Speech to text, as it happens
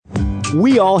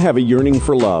We all have a yearning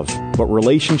for love, but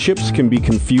relationships can be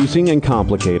confusing and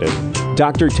complicated.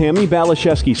 Dr. Tammy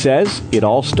Balashevsky says it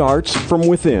all starts from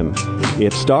within.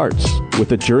 It starts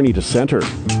with a journey to center.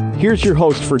 Here's your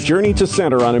host for Journey to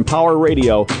Center on Empower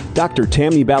Radio, Dr.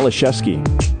 Tammy Balashevsky.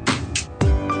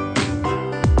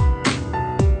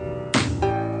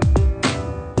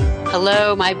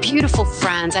 Hello, my beautiful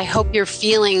friends. I hope you're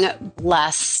feeling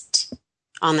blessed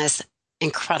on this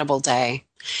incredible day.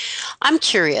 I'm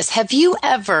curious, have you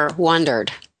ever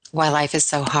wondered why life is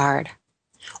so hard?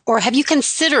 Or have you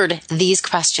considered these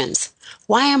questions?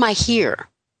 Why am I here?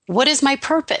 What is my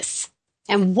purpose?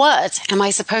 And what am I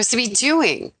supposed to be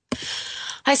doing?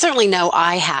 I certainly know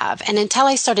I have. And until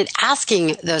I started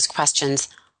asking those questions,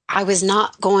 I was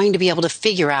not going to be able to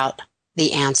figure out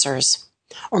the answers.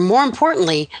 Or more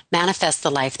importantly, manifest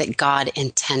the life that God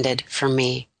intended for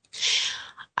me.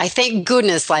 I thank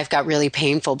goodness life got really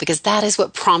painful, because that is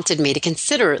what prompted me to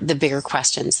consider the bigger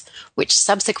questions, which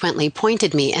subsequently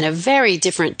pointed me in a very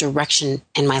different direction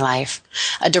in my life,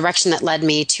 a direction that led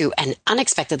me to an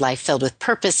unexpected life filled with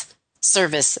purpose,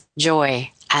 service,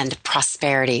 joy, and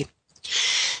prosperity.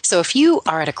 So if you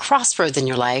are at a crossroads in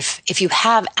your life, if you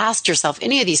have asked yourself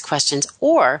any of these questions,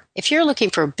 or if you're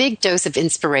looking for a big dose of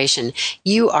inspiration,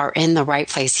 you are in the right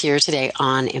place here today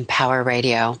on Empower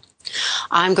Radio.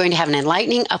 I'm going to have an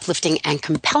enlightening, uplifting, and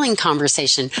compelling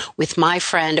conversation with my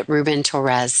friend Ruben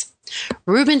Torres.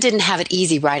 Ruben didn't have it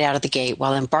easy right out of the gate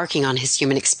while embarking on his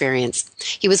human experience.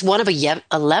 He was one of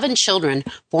 11 children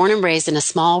born and raised in a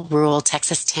small rural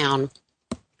Texas town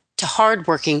to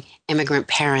hardworking immigrant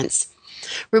parents.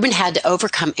 Ruben had to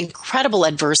overcome incredible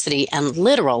adversity and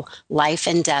literal life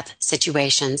and death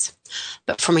situations.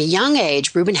 But from a young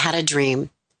age, Ruben had a dream.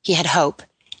 He had hope,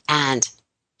 and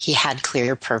he had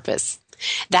clear purpose.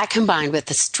 That, combined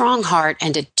with a strong heart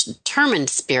and a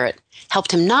determined spirit,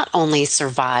 helped him not only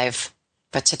survive,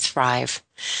 but to thrive.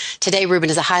 Today, Ruben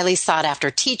is a highly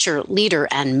sought-after teacher, leader,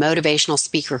 and motivational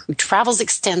speaker who travels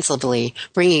extensively,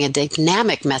 bringing a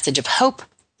dynamic message of hope,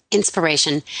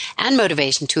 inspiration, and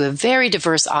motivation to a very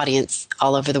diverse audience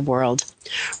all over the world.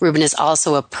 Ruben is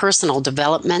also a personal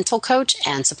developmental coach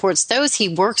and supports those he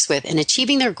works with in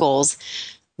achieving their goals,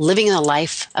 living the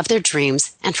life of their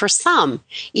dreams, and for some,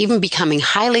 even becoming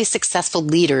highly successful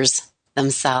leaders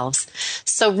themselves.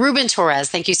 So, Ruben Torres,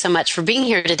 thank you so much for being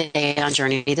here today on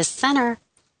Journey to Center.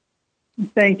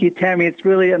 Thank you, Tammy. It's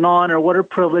really an honor. What a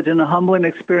privilege and a humbling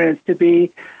experience to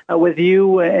be with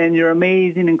you and your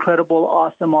amazing, incredible,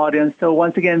 awesome audience. So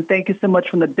once again, thank you so much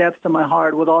from the depths of my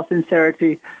heart. With all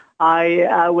sincerity,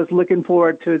 I was looking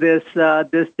forward to this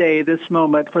day, this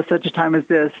moment, for such a time as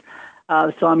this.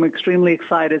 So I'm extremely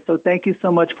excited. So thank you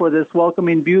so much for this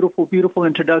welcoming, beautiful, beautiful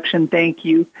introduction. Thank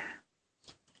you.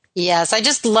 Yes, I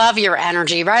just love your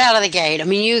energy right out of the gate. I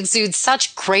mean, you exude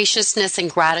such graciousness and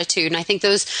gratitude, and I think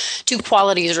those two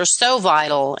qualities are so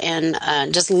vital in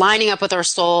just lining up with our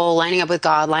soul, lining up with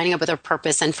God, lining up with our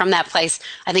purpose, and from that place,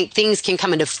 I think things can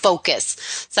come into focus.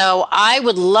 So I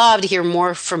would love to hear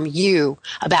more from you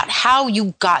about how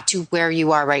you got to where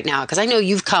you are right now, because I know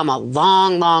you've come a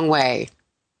long, long way.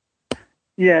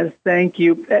 Yes, thank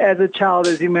you. As a child,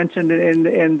 as you mentioned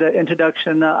in the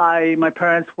introduction, my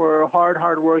parents were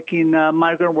hard-working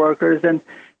migrant workers, and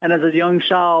as a young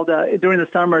child, during the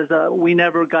summers, we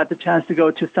never got the chance to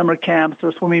go to summer camps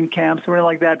or swimming camps or anything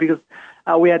like that, because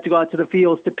we had to go out to the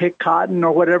fields to pick cotton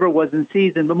or whatever was in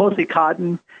season, but mostly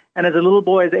cotton. And as a little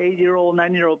boy, as an 8-year-old,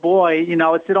 9-year-old boy, I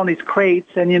would sit on these crates,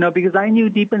 and because I knew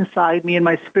deep inside me, in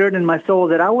my spirit and my soul,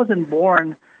 that I wasn't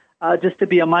born just to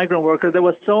be a migrant worker. There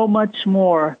was so much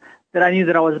more that I knew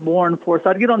that I was born for. So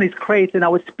I'd get on these crates and I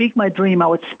would speak my dream. I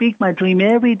would speak my dream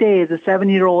every day as a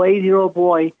 7-year-old, 8-year-old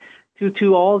boy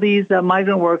to all these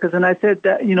migrant workers. And I said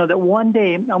that, that one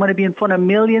day I'm going to be in front of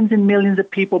millions and millions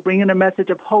of people bringing a message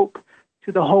of hope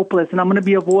to the hopeless. And I'm going to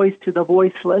be a voice to the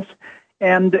voiceless.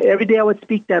 And every day I would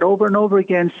speak that over and over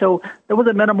again. So there was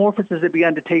a metamorphosis that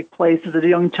began to take place as a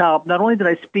young child. Not only did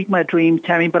I speak my dream,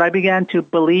 Tammy, but I began to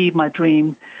believe my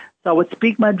dream. So I would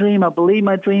speak my dream, I believe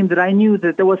my dream, that I knew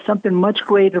that there was something much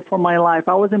greater for my life.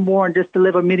 I wasn't born just to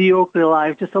live a mediocre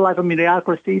life, just a life of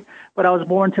mediocrity, but I was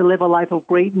born to live a life of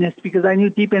greatness, because I knew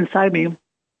deep inside me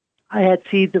I had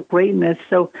seeds of greatness.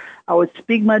 So I would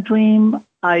speak my dream,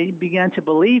 I began to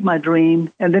believe my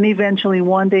dream, and then eventually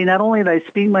one day, not only did I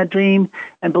speak my dream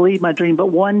and believe my dream, but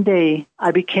one day I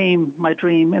became my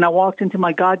dream, and I walked into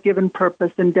my God-given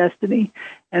purpose and destiny.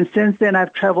 And since then,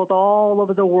 I've traveled all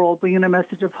over the world bringing a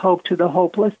message of hope to the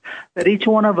hopeless, that each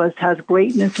one of us has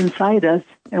greatness inside us,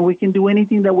 and we can do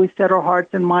anything that we set our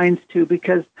hearts and minds to,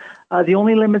 because the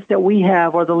only limits that we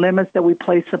have are the limits that we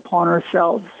place upon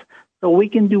ourselves. So we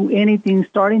can do anything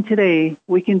starting today.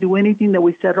 We can do anything that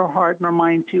we set our heart and our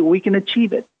mind to. We can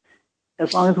achieve it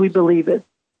as long as we believe it.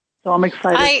 So I'm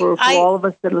excited for all of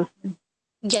us that are listening.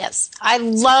 Yes, I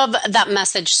love that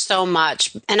message so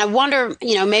much. And I wonder,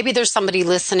 maybe there's somebody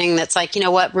listening that's like, you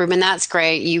know what, Ruben, that's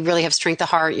great. You really have strength of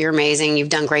heart. You're amazing. You've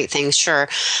done great things, sure.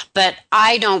 But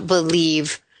I don't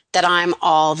believe that I'm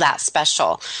all that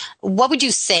special. What would you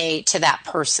say to that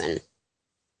person?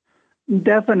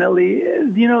 Definitely.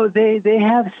 They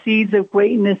have seeds of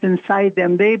greatness inside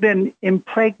them. They've been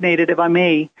impregnated, if I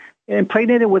may,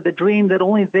 impregnated with a dream that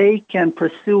only they can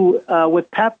pursue with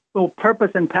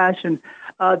purpose and passion.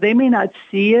 They may not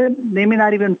see it, they may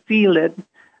not even feel it,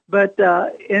 but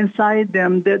inside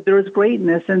them there's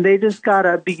greatness, and they just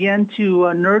gotta begin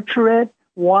to nurture it,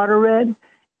 water it,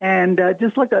 and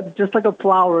just like a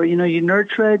flower, you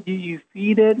nurture it, you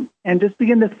feed it, and just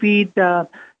begin to feed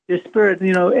your spirit,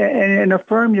 and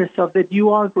affirm yourself that you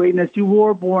are greatness. You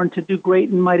were born to do great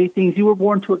and mighty things. You were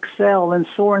born to excel and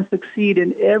soar and succeed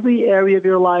in every area of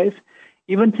your life.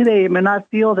 Even today, it may not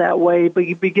feel that way, but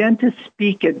you begin to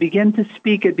speak it. Begin to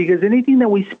speak it, because anything that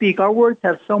we speak, our words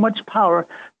have so much power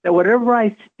that whatever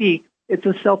I speak, it's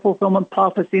a self-fulfillment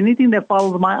prophecy. Anything that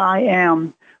follows my I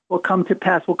am will come to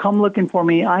pass, will come looking for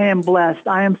me. I am blessed.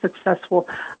 I am successful.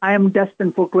 I am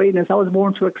destined for greatness. I was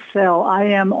born to excel. I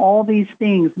am all these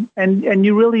things. And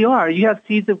you really are. You have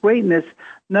seeds of greatness.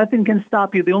 Nothing can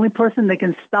stop you. The only person that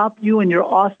can stop you in your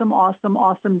awesome, awesome,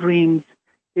 awesome dreams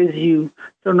is you.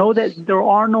 So know that there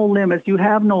are no limits. You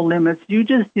have no limits. You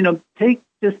just,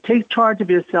 take charge of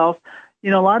yourself. A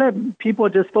lot of people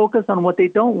just focus on what they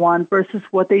don't want versus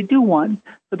what they do want.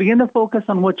 So begin to focus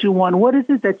on what you want. What is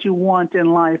it that you want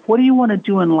in life? What do you want to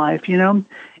do in life,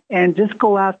 And just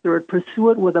go after it.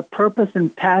 Pursue it with a purpose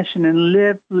and passion, and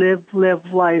live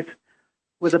life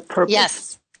with a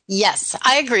purpose. Yes,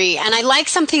 I agree. And I like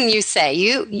something you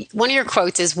say. One of your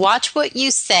quotes is, watch what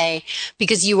you say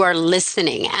because you are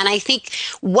listening. And I think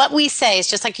what we say is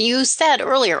just like you said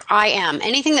earlier, I am.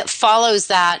 Anything that follows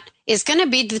that is going to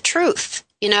be the truth.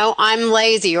 I'm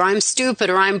lazy, or I'm stupid,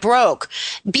 or I'm broke.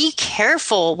 Be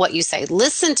careful what you say.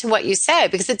 Listen to what you say,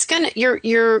 because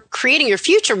you're creating your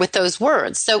future with those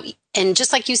words. So, and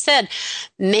just like you said,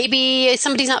 maybe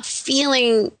somebody's not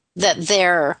feeling that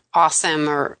they're awesome,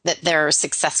 or that they're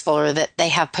successful, or that they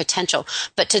have potential,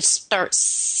 but to start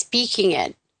speaking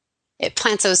it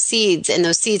plants those seeds, and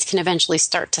those seeds can eventually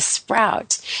start to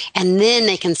sprout, and then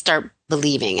they can start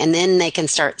believing, and then they can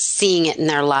start seeing it in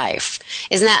their life.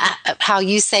 Isn't that how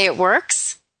you say it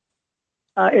works?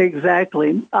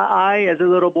 Exactly. I, as a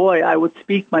little boy, I would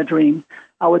speak my dream.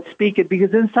 I would speak it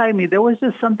because inside me, there was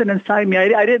just something inside me.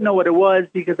 I didn't know what it was,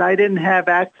 because I didn't have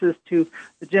access to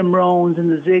the Jim Rohns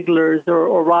and the Ziglers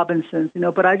or Robinsons,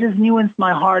 but I just knew in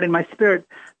my heart and my spirit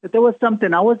that there was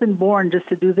something. I wasn't born just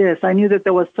to do this. I knew that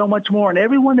there was so much more. And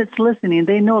everyone that's listening,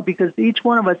 they know, because each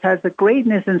one of us has the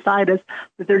greatness inside us,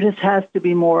 that there just has to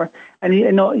be more. And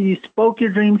you spoke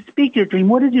your dream, speak your dream.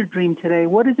 What is your dream today?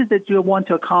 What is it that you want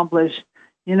to accomplish?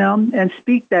 And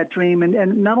speak that dream,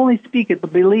 and not only speak it,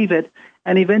 but believe it.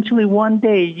 And eventually one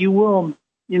day you will,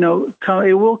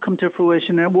 it will come to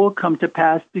fruition, and it will come to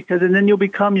pass, and then you'll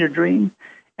become your dream.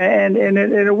 And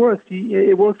it works.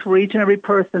 It works for each and every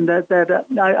person that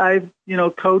I've,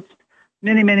 coached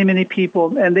many, many, many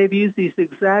people, and they've used these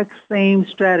exact same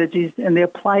strategies, and they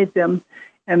applied them,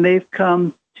 and they've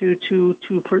come to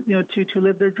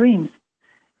live their dreams.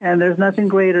 And there's nothing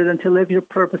greater than to live your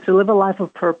purpose, to live a life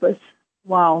of purpose.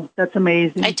 Wow, that's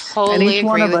amazing. I totally agree with you. And each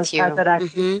one of us has that action.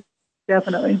 Mm-hmm.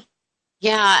 Definitely.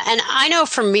 Yeah, and I know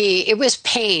for me, it was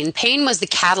pain. Pain was the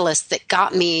catalyst that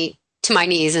got me to my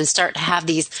knees and start to have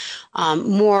these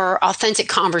more authentic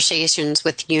conversations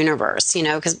with the universe,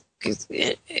 because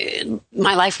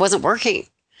my life wasn't working.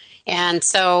 And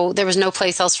so there was no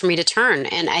place else for me to turn.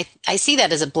 And I see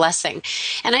that as a blessing.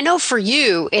 And I know for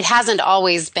you, it hasn't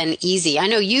always been easy. I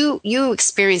know you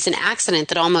experienced an accident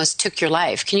that almost took your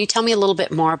life. Can you tell me a little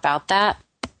bit more about that?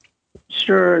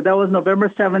 Sure. That was November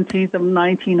 17th of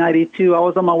 1992. I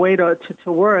was on my way to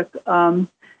work,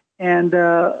 and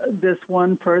this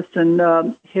one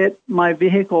person hit my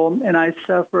vehicle, and I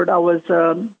suffered. I was,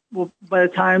 by the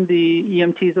time the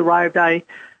EMTs arrived, I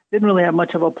didn't really have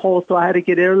much of a pulse, so I had to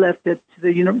get airlifted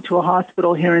to a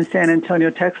hospital here in San Antonio,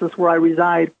 Texas, where I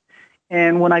reside.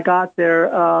 And when I got there,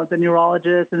 the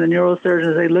neurologist and the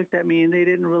neurosurgeons, they looked at me, and they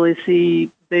didn't really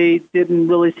see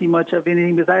much of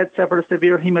anything, because I had suffered a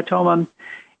severe hematoma,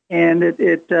 and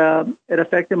it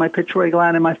affected my pituitary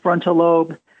gland and my frontal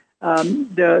lobe.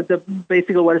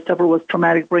 Basically what I suffered was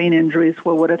traumatic brain injuries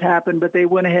for what had happened, but they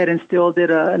went ahead and still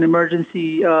did an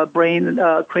emergency brain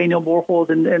cranial boreholes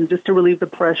and just to relieve the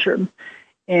pressure.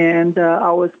 And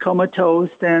I was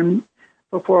comatose and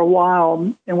for a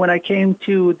while. And when I came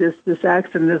to this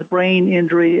accident, this brain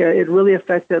injury, it really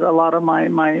affected a lot of my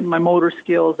motor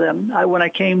skills. And when I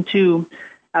came to,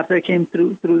 after I came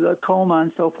through the coma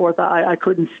and so forth, I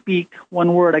couldn't speak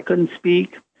one word. I couldn't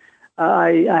speak.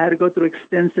 I had to go through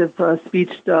extensive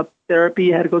speech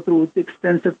therapy. I had to go through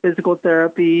extensive physical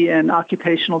therapy and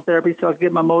occupational therapy so I could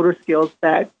get my motor skills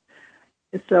back.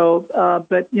 So,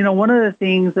 but one of the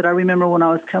things that I remember when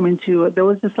I was coming to, there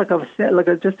was just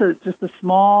just a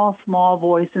small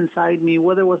voice inside me,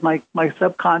 whether it was my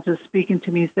subconscious speaking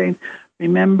to me saying,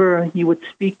 "Remember, you would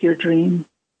speak your dream.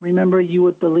 Remember, you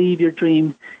would believe your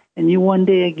dream, and you one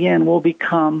day again will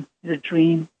become your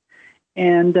dream."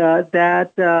 And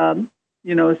that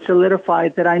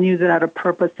solidified that I knew that I had a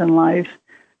purpose in life.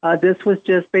 This was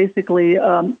just basically,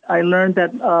 I learned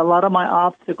that a lot of my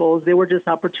obstacles, they were just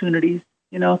opportunities.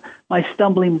 My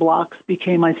stumbling blocks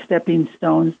became my stepping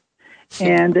stones.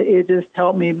 And it just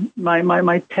helped me.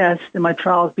 My tests and my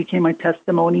trials became my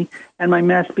testimony, and my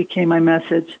mess became my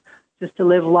message, just to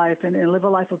live life and live a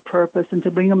life of purpose and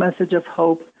to bring a message of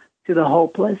hope to the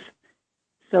hopeless.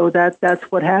 So that's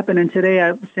what happened. And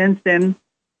today, since then,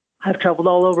 I've traveled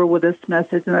all over with this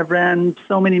message, and I've ran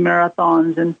so many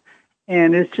marathons,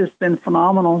 and it's just been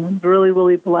phenomenal. I'm really,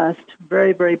 really blessed.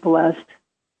 Very, very blessed.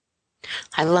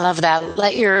 I love that.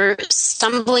 Let your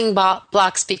stumbling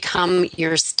blocks become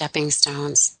your stepping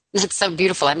stones. That's so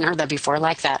beautiful. I haven't heard that before. I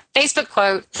like that. Facebook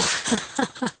quote.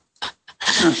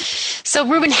 So,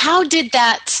 Ruben, how did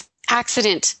that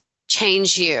accident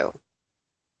change you?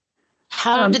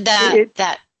 How did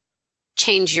that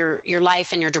change your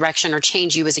life and your direction, or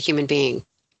change you as a human being?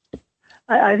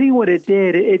 I think what it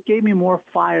did, it gave me more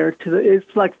fire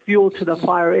it's like fuel to the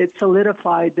fire. It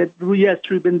solidified that, yes,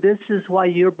 Ruben, this is why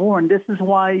you're born. This is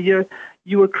why you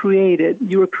were created.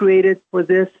 You were created for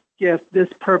this gift, this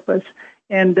purpose.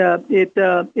 And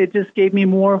it just gave me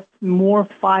more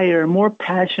fire, more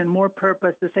passion, more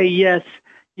purpose to say, yes,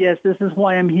 this is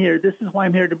why I'm here. This is why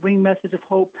I'm here, to bring message of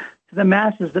hope to the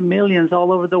masses, the millions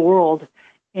all over the world.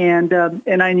 And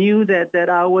I knew that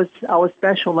I was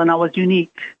special and I was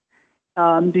unique.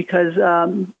 Because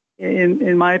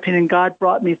in my opinion, God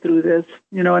brought me through this,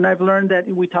 and I've learned that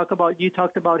you talked about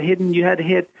you had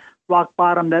hit rock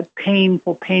bottom, that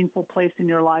painful place in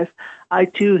your life. I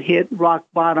too hit rock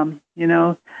bottom,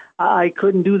 I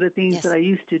couldn't do the things that I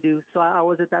used to do. So I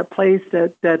was at that place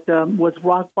that was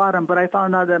rock bottom, but I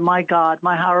found out that my God,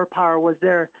 my higher power was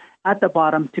there at the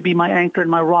bottom to be my anchor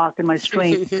and my rock and my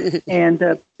strength and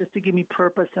just to give me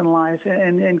purpose in life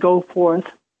and go forth.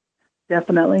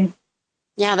 Definitely.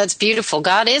 Yeah, that's beautiful.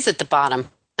 God is at the bottom.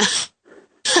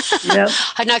 Yep.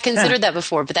 I've not considered that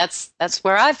before, but that's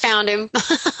where I found him.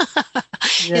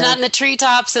 He's not in the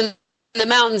treetops and the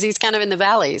mountains. He's kind of in the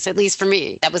valleys, at least for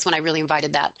me. That was when I really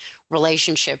invited that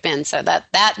relationship in. So that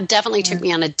definitely took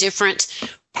me on a different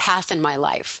path in my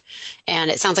life. And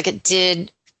it sounds like it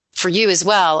did for you as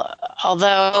well.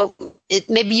 Although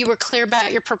maybe you were clear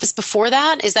about your purpose before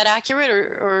that. Is that accurate,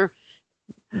 or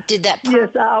did that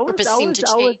purpose seem to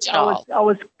change at all? I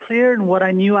was clear in what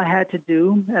I knew I had to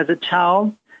do as a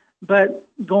child, but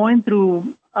going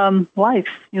through life,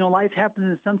 life happens,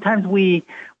 and sometimes we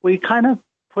kind of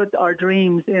put our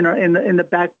dreams in the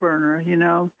back burner,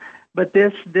 But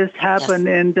this happened,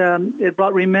 and it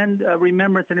brought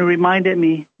remembrance, and it reminded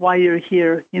me why you're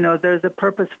here. There's a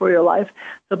purpose for your life.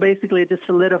 So basically, it just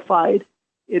solidified.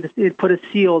 It put a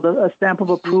seal, a stamp of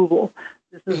approval.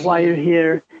 This is why you're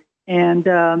here. And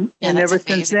ever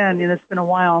since then, it's been a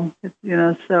while,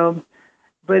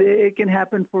 but it can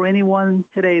happen for anyone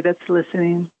today that's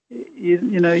listening.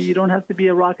 You don't have to be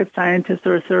a rocket scientist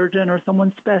or a surgeon or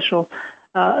someone special,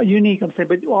 unique, I'm saying,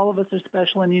 but all of us are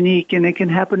special and unique, and it can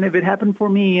happen. If it happened for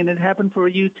me and it happened for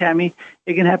you, Tammy,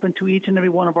 it can happen to each and every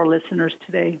one of our listeners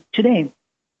today.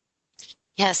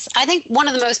 Yes, I think one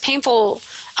of the most painful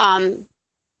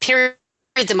periods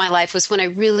in my life was when I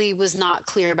really was not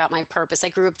clear about my purpose. I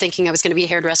grew up thinking I was going to be a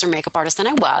hairdresser, makeup artist, and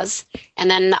I was.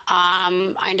 And then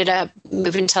I ended up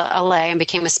moving to LA and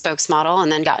became a spokesmodel,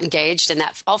 and then got engaged, and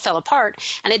that all fell apart.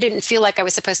 And I didn't feel like I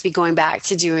was supposed to be going back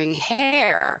to doing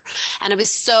hair. And it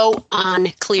was so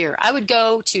unclear. I would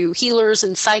go to healers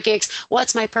and psychics.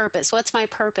 What's my purpose? What's my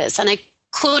purpose? And I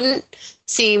couldn't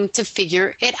seem to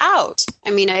figure it out.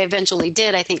 I mean, I eventually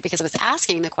did, I think, because I was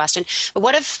asking the question. But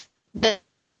what if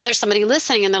there's somebody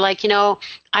listening and they're like,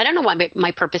 I don't know what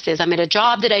my purpose is. I'm at a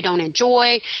job that I don't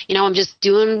enjoy. I'm just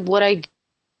doing what I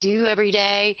do every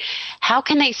day, how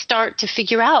can they start to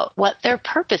figure out what their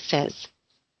purpose is?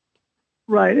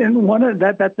 Right, and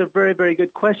that's a very, very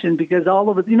good question, because all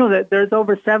of it, that there's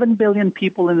over 7 billion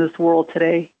people in this world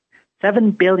today,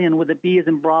 7 billion with a B as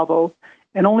in Bravo,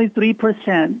 and only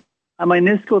 3%, a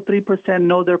minuscule 3%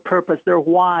 know their purpose, their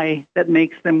why that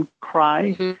makes them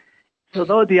cry. Mm-hmm. So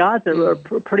though the odds are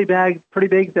pretty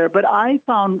big there, but I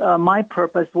found my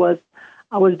purpose was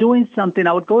I was doing something.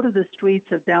 I would go to the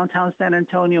streets of downtown San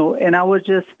Antonio, and I would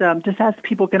just ask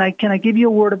people, can I give you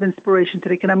a word of inspiration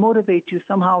today? Can I motivate you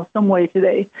somehow, some way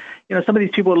today? Some of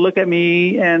these people would look at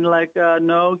me and like,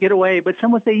 no, get away. But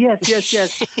some would say,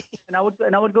 yes. and I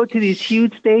would go to these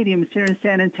huge stadiums here in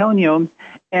San Antonio,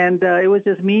 and it was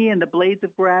just me and the blades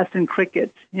of grass and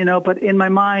crickets, But in my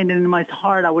mind and in my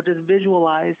heart, I would just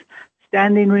visualize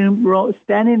standing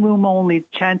room only,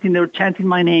 chanting. They were chanting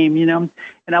my name, and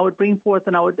I would bring forth,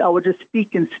 and I would just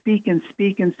speak and speak and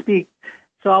speak and speak.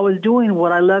 So I was doing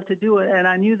what I love to do, and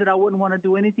I knew that I wouldn't want to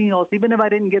do anything else, even if I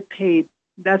didn't get paid.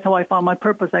 That's how I found my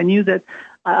purpose. I knew that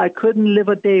I couldn't live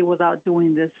a day without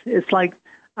doing this. It's like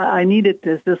I needed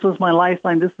this. This was my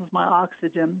lifeline. This was my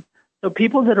oxygen. So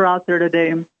people that are out there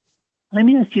today, let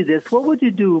me ask you this: what would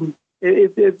you do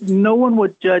if no one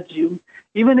would judge you?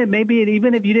 Even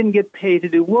if you didn't get paid to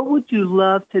do, what would you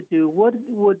love to do? What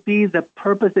would be the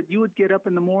purpose that you would get up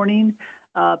in the morning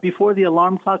before the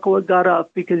alarm clock got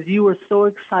up because you were so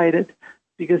excited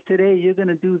because today you're going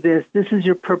to do this. This is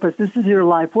your purpose. This is your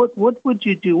life. What would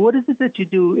you do? What is it that you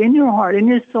do in your heart, in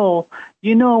your soul?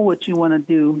 You know what you want to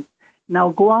do. Now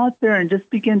go out there and just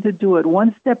begin to do it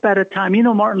one step at a time.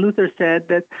 Martin Luther said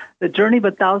that the journey of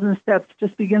 1,000 steps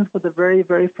just begins with the very,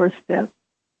 very first step.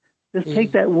 Just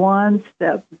take that one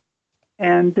step,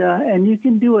 and you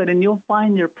can do it, and you'll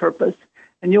find your purpose,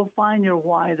 and you'll find your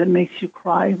why that makes you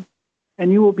cry,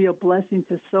 and you will be a blessing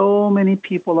to so many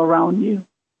people around you.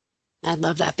 I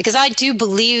love that, because I do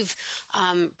believe,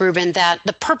 Ruben, that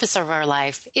the purpose of our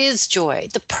life is joy.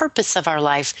 The purpose of our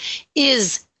life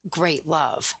is great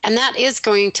love, and that is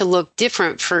going to look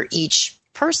different for each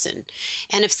person.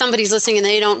 And if somebody's listening and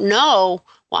they don't know,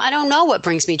 well, I don't know what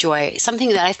brings me joy.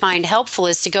 Something that I find helpful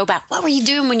is to go back. What were you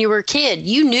doing when you were a kid?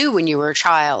 You knew when you were a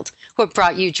child what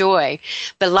brought you joy.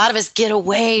 But a lot of us get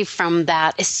away from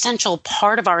that essential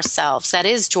part of ourselves that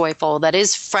is joyful, that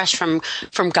is fresh from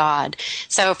God.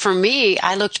 So for me,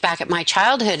 I looked back at my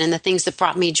childhood, and the things that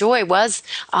brought me joy was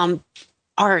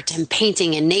art and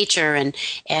painting and nature and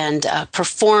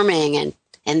performing and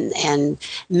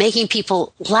making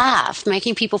people laugh,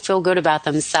 making people feel good about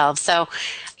themselves. So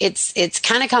it's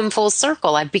kind of come full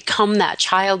circle. I've become that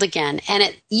child again.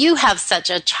 And you have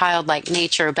such a childlike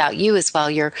nature about you as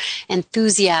well, your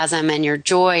enthusiasm and your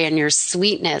joy and your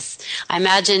sweetness. I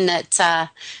imagine that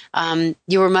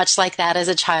you were much like that as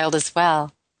a child as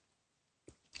well.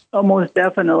 Oh, most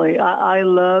definitely. I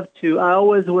love to. I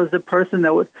always was the person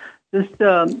that would just,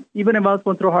 even if I was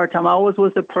going through a hard time, I always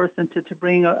was the person to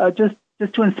bring just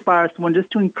to inspire someone, just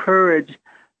to encourage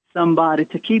somebody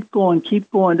to keep going.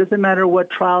 Doesn't matter what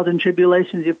trials and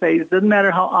tribulations you face. It doesn't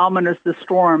matter how ominous the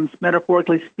storms,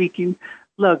 metaphorically speaking.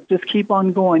 Look, just keep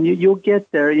on going. You'll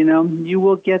get there, You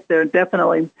will get there,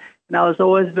 definitely. And I was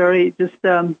always very just,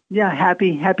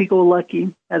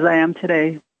 happy-go-lucky as I am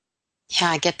today. Yeah,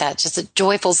 I get that. Just a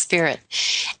joyful spirit.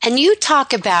 And you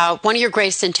talk about one of your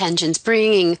greatest intentions,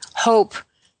 bringing hope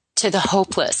to the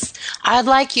hopeless. I'd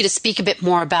like you to speak a bit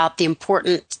more about the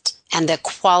importance and the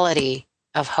quality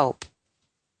of hope.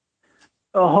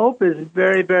 Hope is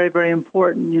very, very, very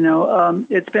important.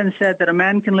 It's been said that a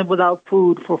man can live without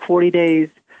food for 40 days,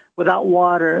 without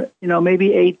water,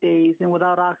 maybe 8 days, and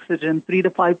without oxygen, 3 to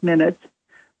 5 minutes.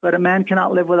 But a man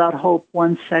cannot live without hope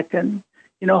 1 second.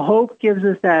 Hope gives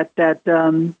us that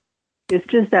it's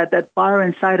just that fire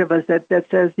inside of us that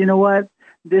says, you know what,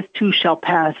 this too shall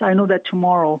pass. I know that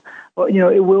tomorrow,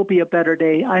 it will be a better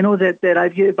day. I know that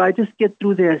if I just get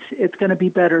through this, it's going to be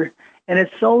better. And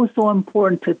it's so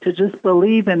important to just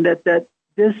believe in that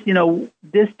this,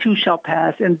 this too shall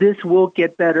pass, and this will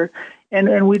get better.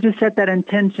 And we just set that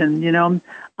intention,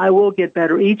 I will get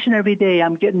better. Each and every day,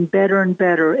 I'm getting better and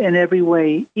better in every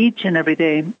way. Each and every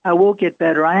day, I will get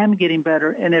better. I am getting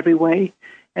better in every way.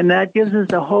 And that gives us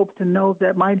the hope to know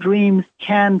that my dreams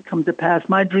can come to pass.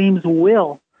 My dreams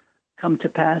will come to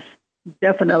pass.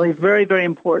 Definitely. Very, very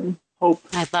important. Hope.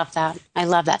 I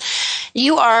love that.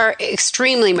 You are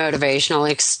extremely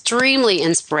motivational, extremely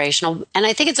inspirational. And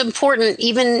I think it's important,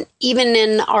 even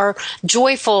in our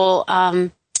joyful,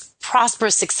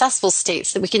 prosperous, successful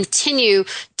states, that we continue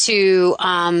to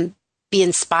be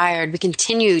inspired. We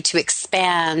continue to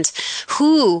expand.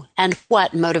 Who and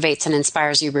what motivates and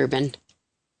inspires you, Ruben?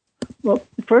 Well,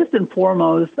 first and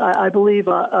foremost, I believe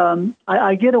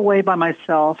I get away by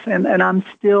myself, and I'm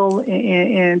still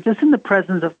in just in the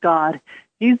presence of God.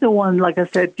 He's the one, like I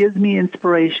said, gives me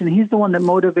inspiration. He's the one that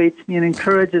motivates me and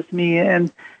encourages me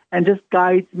and just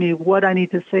guides me what I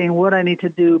need to say and what I need to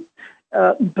do.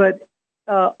 But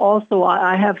also,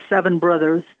 I have 7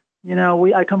 brothers.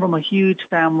 I come from a huge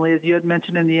family, as you had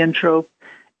mentioned in the intro.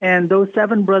 And those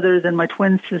 7 brothers and my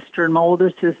twin sister and my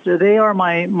older sister, they are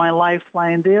my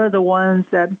lifeline. They are the ones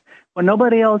that when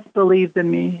nobody else believed in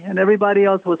me and everybody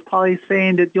else was probably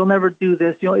saying that you'll never do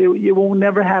this, it will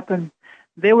never happen.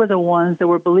 They were the ones that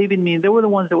were believing me. They were the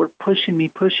ones that were pushing me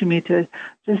to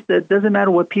just, it doesn't matter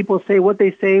what people say. What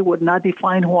they say would not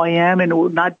define who I am, and it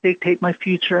would not dictate my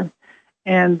future.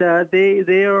 And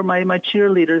they are my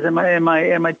cheerleaders and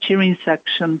my cheering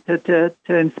section to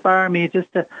inspire me.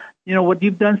 Just to, what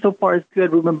you've done so far is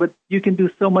good, Ruben, but you can do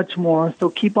so much more. So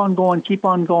keep on going, keep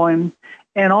on going.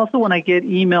 And also when I get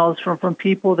emails from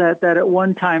people that at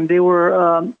one time they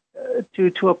were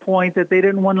to a point that they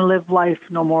didn't want to live life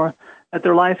no more, that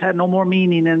their life had no more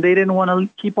meaning and they didn't want to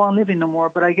keep on living no more.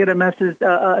 But I get a message,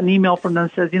 an email from them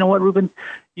that says, you know what, Ruben,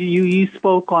 you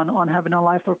spoke on having a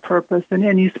life of purpose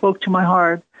and you spoke to my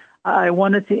heart. I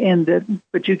wanted to end it,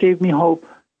 but you gave me hope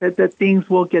that things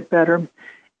will get better.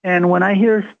 And when I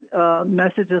hear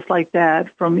messages like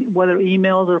that from whether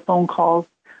emails or phone calls,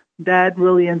 that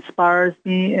really inspires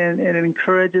me and it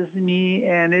encourages me,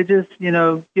 and it just,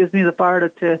 gives me the fire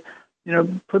to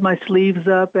put my sleeves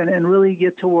up and really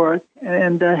get to work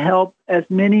and help as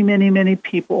many, many, many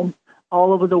people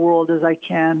all over the world as I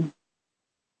can.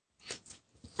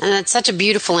 And that's such a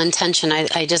beautiful intention.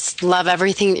 I just love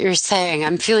everything that you're saying.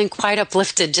 I'm feeling quite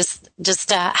uplifted just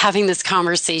having this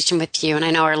conversation with you, and I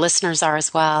know our listeners are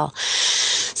as well.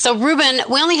 So, Ruben,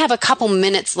 we only have a couple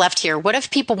minutes left here. What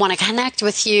if people want to connect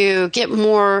with you, get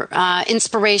more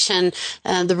inspiration,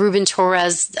 the Ruben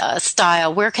Torres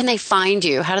style? Where can they find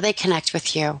you? How do they connect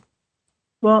with you?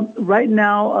 Well, right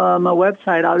now, my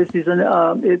website obviously is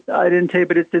I didn't tell you,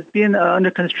 but it's being under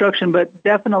construction. But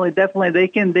definitely, they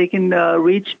can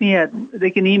reach me they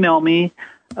can email me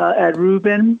at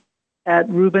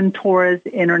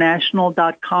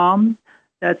RubenTorresInternational.com.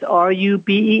 That's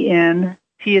RUBEN,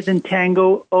 T as in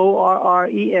Tango,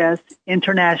 ORRES,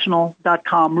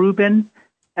 international.com. Ruben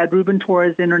at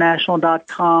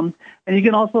RubenTorresInternational.com. And you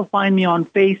can also find me on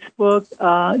Facebook.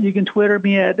 You can Twitter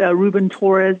me at Ruben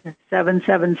Torres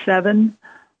 777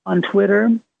 on Twitter.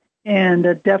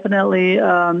 And definitely,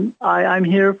 I'm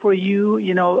here for you.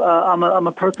 I'm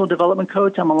a personal development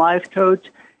coach. I'm a life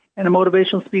coach and a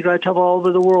motivational speaker. I travel all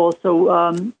over the world. So,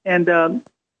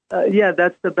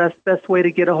 that's the best way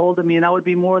to get a hold of me. And I would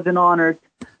be more than honored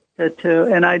to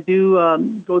and I do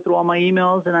go through all my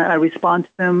emails and I respond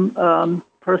to them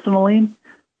personally.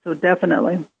 So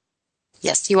definitely.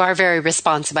 Yes, you are very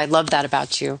responsive. I love that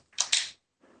about you.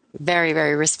 Very,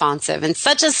 very responsive and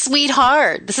such a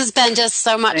sweetheart. This has been just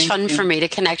so much fun for me to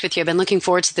connect with you. I've been looking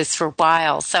forward to this for a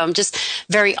while. So I'm just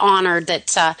very honored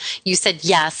that you said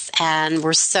yes and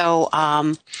we're so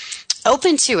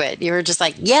open to it. You were just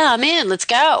like, yeah, I'm in. Let's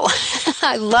go.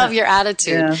 I love your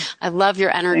attitude. Yeah. I love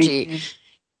your energy.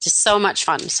 Just so much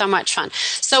fun, so much fun.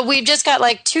 So we've just got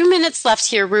like 2 minutes left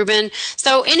here, Ruben.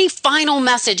 So any final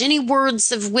message, any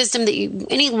words of wisdom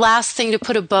any last thing to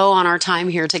put a bow on our time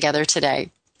here together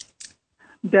today?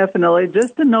 Definitely.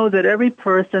 Just to know that every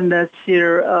person that's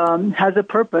here has a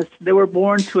purpose. They were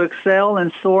born to excel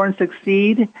and soar and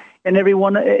succeed in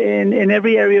in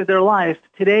every area of their life.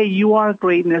 Today, you are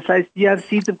greatness. You have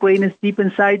seeds of greatness deep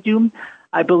inside you.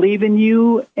 I believe in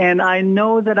you, and I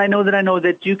know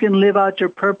that you can live out your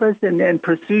purpose and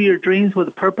pursue your dreams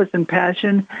with purpose and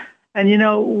passion. And, I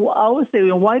always say,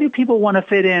 why do people want to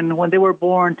fit in when they were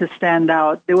born to stand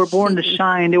out? They were born to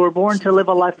shine. They were born to live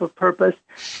a life of purpose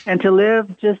and to live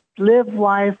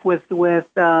life with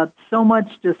so much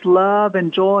just love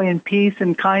and joy and peace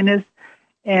and kindness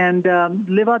and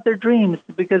live out their dreams,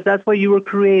 because that's why you were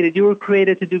created. You were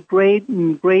created to do great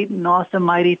and awesome,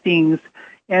 mighty things.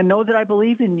 And know that I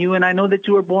believe in you, and I know that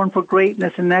you were born for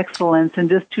greatness and excellence, and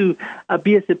just to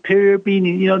be a superior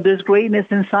being. There's greatness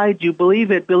inside you.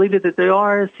 Believe it that there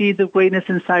are seeds of greatness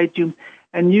inside you,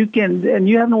 and you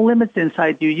have no limits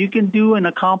inside you. You can do and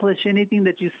accomplish anything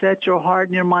that you set your heart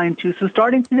and your mind to. So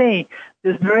starting today,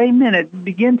 this very minute,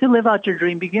 begin to live out your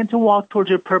dream. Begin to walk towards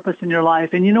your purpose in your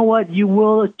life, and you know what? You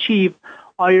will achieve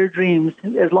all your dreams,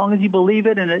 as long as you believe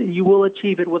it, and you will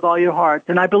achieve it with all your heart.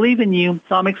 And I believe in you,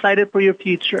 so I'm excited for your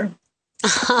future.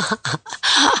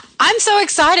 I I'm so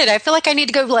excited. I feel like I need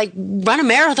to go run a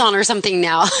marathon or something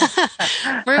now.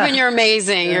 Ruben, you're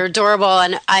amazing. You're adorable,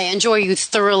 and I enjoy you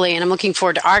thoroughly, and I'm looking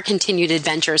forward to our continued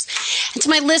adventures. And to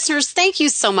my listeners, thank you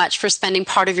so much for spending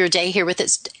part of your day here with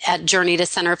us at Journey to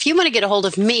Center. If you want to get a hold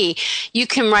of me, you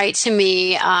can write to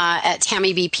me at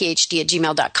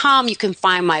tammybphd@gmail.com. You can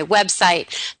find my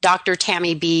website, Dr.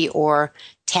 Tammy B or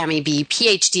Tammy B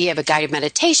PhD. I have a guided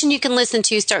meditation you can listen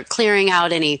to, start clearing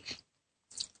out any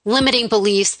limiting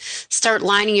beliefs, start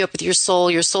lining you up with your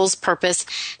soul's purpose.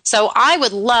 So I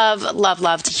would love, love,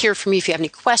 love to hear from you. If you have any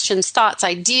questions, thoughts,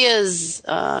 ideas,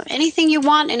 anything you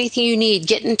want, anything you need,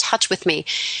 get in touch with me.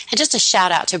 And just a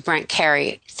shout out to Brent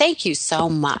Carey. Thank you so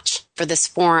much for this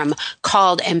forum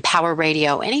called Empower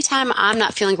Radio. Anytime I'm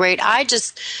not feeling great, I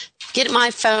just get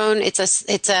my phone. It's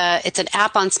an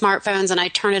app on smartphones, and I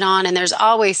turn it on, and there's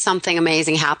always something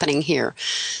amazing happening here.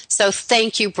 So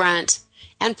thank you, Brent.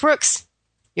 And Brooks,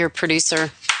 you're a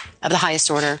producer of the highest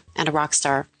order and a rock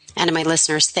star. And to my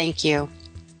listeners, thank you.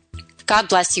 God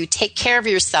bless you. Take care of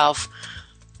yourself.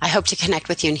 I hope to connect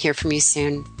with you and hear from you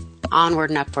soon. Onward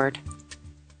and upward.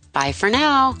 Bye for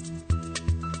now.